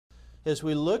as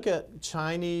we look at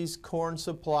Chinese corn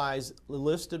supplies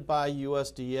listed by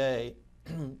USDA,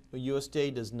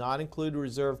 USDA does not include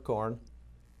reserve corn.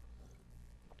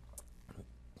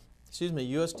 Excuse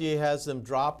me, USDA has them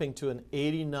dropping to an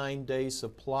 89-day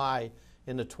supply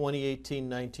in the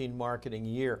 2018-19 marketing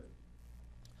year.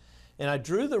 And I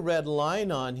drew the red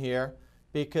line on here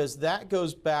because that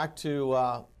goes back to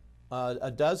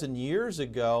a dozen years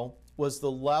ago, was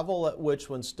the level at which,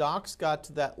 when stocks got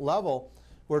to that level,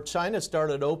 where China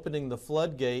started opening the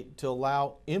floodgate to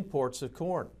allow imports of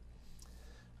corn.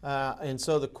 And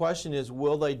so the question is,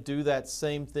 will they do that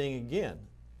same thing again?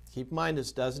 Keep in mind,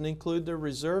 this doesn't include the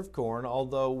reserve corn,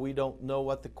 although we don't know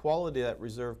what the quality of that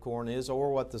reserve corn is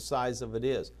or what the size of it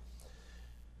is.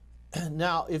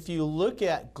 Now, if you look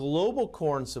at global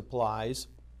corn supplies,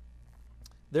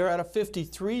 they're at a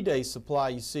 53-day supply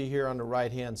you see here on the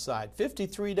right-hand side.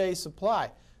 53-day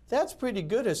supply. That's pretty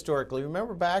good historically.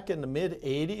 Remember back in the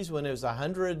mid-'80s when it was about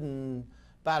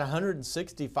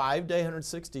 165-day,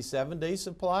 167-day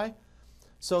supply?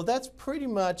 So that's pretty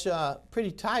much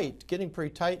pretty tight, getting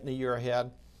pretty tight in the year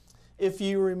ahead. If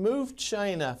you remove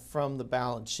China from the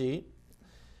balance sheet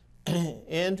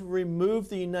and remove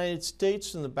the United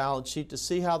States from the balance sheet to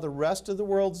see how the rest of the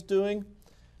world's doing,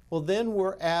 well, then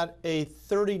we're at a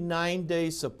 39-day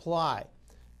supply.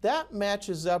 That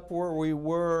matches up where we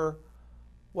were,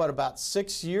 what, about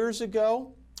 6 years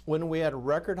ago when we had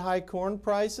record high corn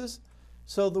prices.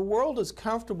 So the world is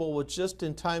comfortable with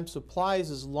just-in-time supplies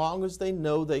as long as they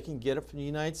know they can get it from the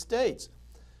United States.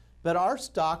 But our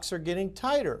stocks are getting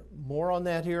tighter. More on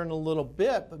that here in a little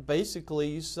bit, but basically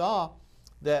you saw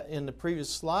that in the previous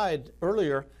slide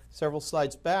earlier, several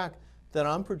slides back, that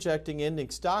I'm projecting ending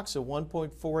stocks of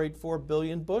 1.484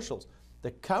 billion bushels.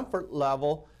 The comfort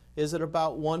level is at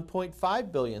about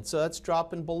 1.5 billion, so that's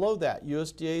dropping below that.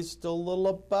 USDA is still a little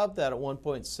above that at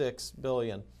 1.6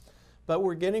 billion. But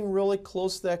we're getting really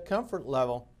close to that comfort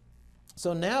level.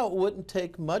 So now it wouldn't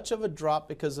take much of a drop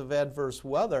because of adverse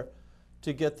weather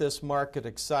to get this market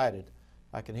excited.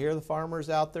 I can hear the farmers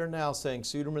out there now saying,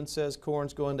 Suderman says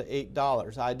corn's going to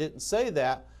 $8. I didn't say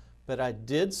that, but I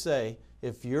did say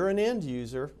if you're an end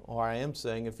user, or I am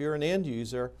saying if you're an end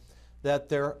user, that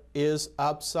there is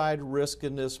upside risk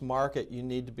in this market you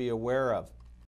need to be aware of.